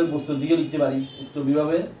উচ্চ বিভবের বস্তুর দিকে লিখতে পারি, উচ্চ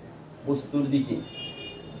বিভবের বস্তুর দিকে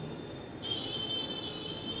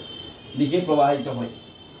দিকে প্রবাহিত হয়।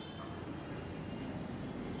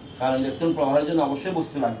 কারণ ইলেকট্রন প্রবাহের জন্য অবশ্যই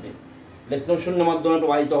বস্তু লাগবে। ইলেকট্রন শূন্য মাধ্যমে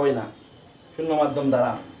প্রবাহিত হয় না, শূন্য মাধ্যম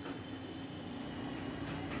দ্বারা।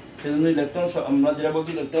 সেজন্য ইলেকট্রন আমরা যেটা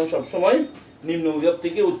বলছি ইলেকট্রন সবসময় নিম্ন বিভব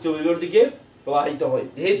থেকে উচ্চ বিভবের দিকে প্রবাহিত হয়।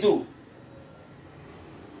 যেহেতু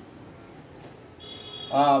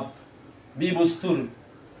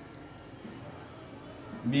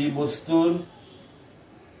বস্তুর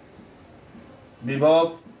বিভব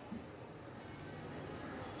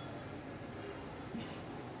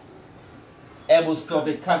এ বস্তু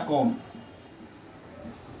অপেক্ষা কম,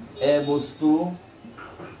 এ বস্তু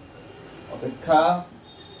অপেক্ষা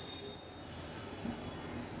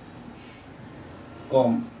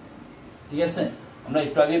কম। ঠিক আছে, আমরা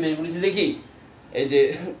একটু আগে বের করেছি দেখি, এই যে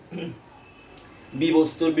বি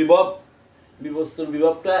বস্তুর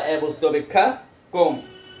বিভবটা এ বস্তু অপেক্ষা কম।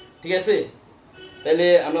 ঠিক আছে, তাহলে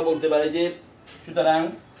আমরা বলতে পারি যে সুতরাং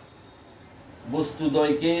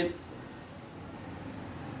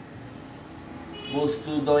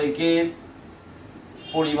বস্তুদ্বয়কে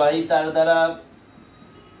পরিবাহী তার দ্বারা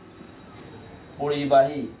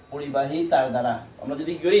আমরা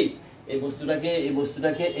যদি কি করি, এই বস্তুটাকে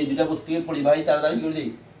এই দুটা বস্তুকে পরিবাহী তার দ্বারা কি করে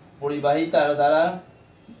দিই, পরিবাহী তার দ্বারা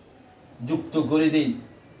যুক্ত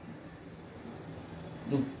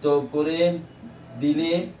করে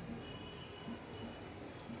দিলে,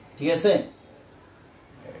 ঠিক আছে,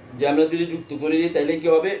 যে আমরা যদি যুক্ত করে দিই তাহলে কি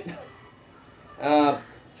হবে,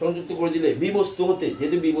 সংযুক্ত করে দিলে বি বস্তু হতে,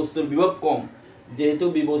 যেহেতু বি বস্তুর বিভব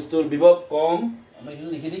কম, আমরা এগুলো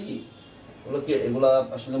লিখে দিই কি, এগুলা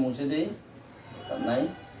আসলে মুছে দিই, নাই,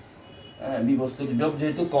 বি বস্তুর বিভব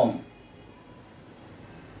যেহেতু কম,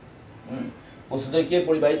 বস্তুটাকে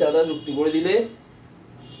পরিবাহী তার দ্বারা যুক্ত করে দিলে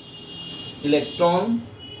ইলেকট্রন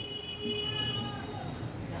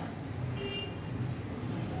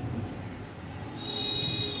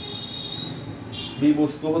বি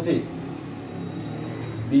বস্তু হতে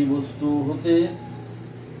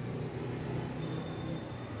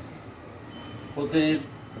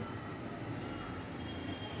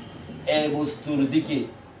এ বস্তুর দিকে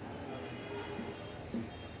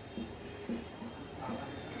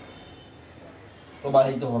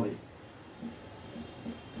প্রবাহিত হবে।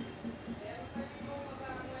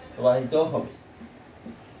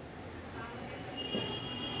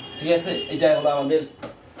 ঠিক আছে, এটা হলো আমাদের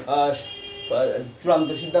চূড়ান্ত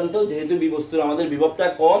সিদ্ধান্ত। যেহেতু বি বস্তুর আমাদের বিভবটা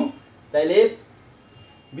কম, তাইলে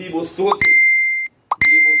বি বস্তু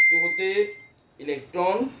হতে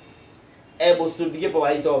ইলেকট্রন এ বস্তুর দিকে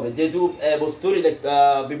প্রবাহিত হবে। যেহেতু এ বস্তুর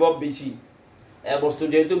বিভব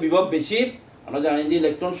বেশি, আমরা জানি যে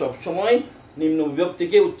ইলেকট্রন সবসময় নিম্ন বিভব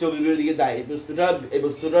থেকে উচ্চ বিভবের দিকে যায়। এই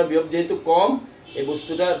বস্তুটার বিভব যেহেতু কম, এ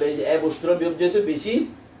বস্তুটার বিভব যেহেতু বেশি,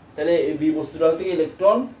 তাহলে এই বি বস্তুটা থেকে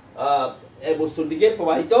ইলেকট্রন এই বস্তুর দিকে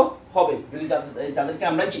প্রবাহিত হবে। যদি তাদেরকে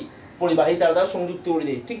আমরা কি পরিবাহী তার দ্বারা সংযুক্ত করে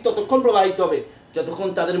দিই, ঠিক ততক্ষণ প্রবাহিত হবে যতক্ষণ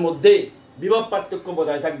তাদের মধ্যে বিভব পার্থক্য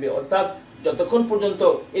বজায় থাকবে। অর্থাৎ যতক্ষণ পর্যন্ত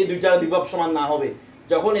এই দুইটার বিভব সমান না হবে।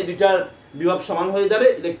 যখন এই দুইটার বিভব সমান হয়ে যাবে,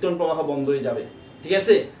 ইলেকট্রন প্রবাহ বন্ধ হয়ে যাবে। ঠিক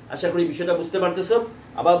আছে, আশা করি বিষয়টা বুঝতে পারতেছো।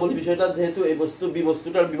 আবার বলি বিষয়টা, যেহেতু এই বি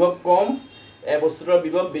বস্তুটার বিভব কম, এ বস্তুটার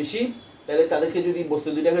বিভব বেশি, তাহলে তাদেরকে যদি বস্তু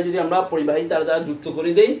দুইটাকে যদি আমরা পরিবাহী তার দ্বারা যুক্ত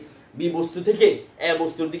করে দেই, বি বস্তু থেকে এ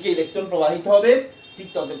বস্তুর দিকে ইলেকট্রন প্রবাহিত হবে। ঠিক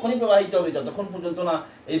ততক্ষণই প্রবাহিত হবে যতক্ষণ পর্যন্ত না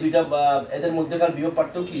এই দুইটা এদের মধ্যেকার বিভব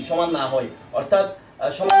পার্থক্য সমান না হয়। অর্থাৎ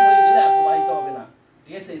সমান হয়ে গেলে আর প্রবাহিত হবে না।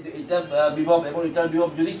 ঠিক আছে, এটার বিভব এবং এটার বিভব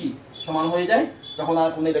যদি কি সমান হয়ে যায়, তখন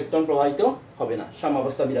আর কোনো ইলেকট্রন প্রবাহিত হবে না,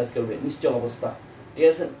 সাম্যাবস্থা বিরাজ করবে, নিশ্চল অবস্থা। ঠিক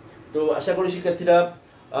আছে, তো আশা করি শিক্ষার্থীরা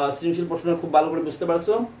সৃজনশীল প্রশ্ন খুব ভালো করে বুঝতে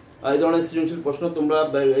পারছো। এই ধরনের সৃজনশীল প্রশ্ন তোমরা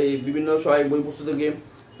এই বিভিন্ন সহায়ক বই পুস্তক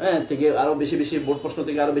থেকে আরো বেশি বোর্ড প্রশ্ন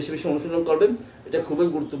থেকে আরো বেশি অনুশীলন করবে। এটা খুবই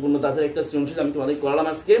গুরুত্বপূর্ণ তাদের একটা সৃজনশীল আমি তোমাদের করালাম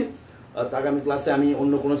আজকে। আগামী ক্লাসে আমি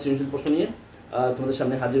অন্য কোনো সৃজনশীল প্রশ্ন নিয়ে তোমাদের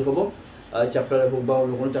সামনে হাজির হব, চ্যাপ্টারে হোক বা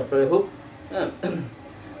অন্য কোনো চ্যাপ্টারে হোক। হ্যাঁ,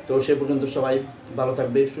 তো সে পর্যন্ত সবাই ভালো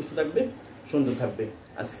থাকবে, সুস্থ থাকবে, সুন্দর থাকবে।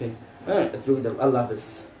 আজকে আল্লাহ হাফেজ।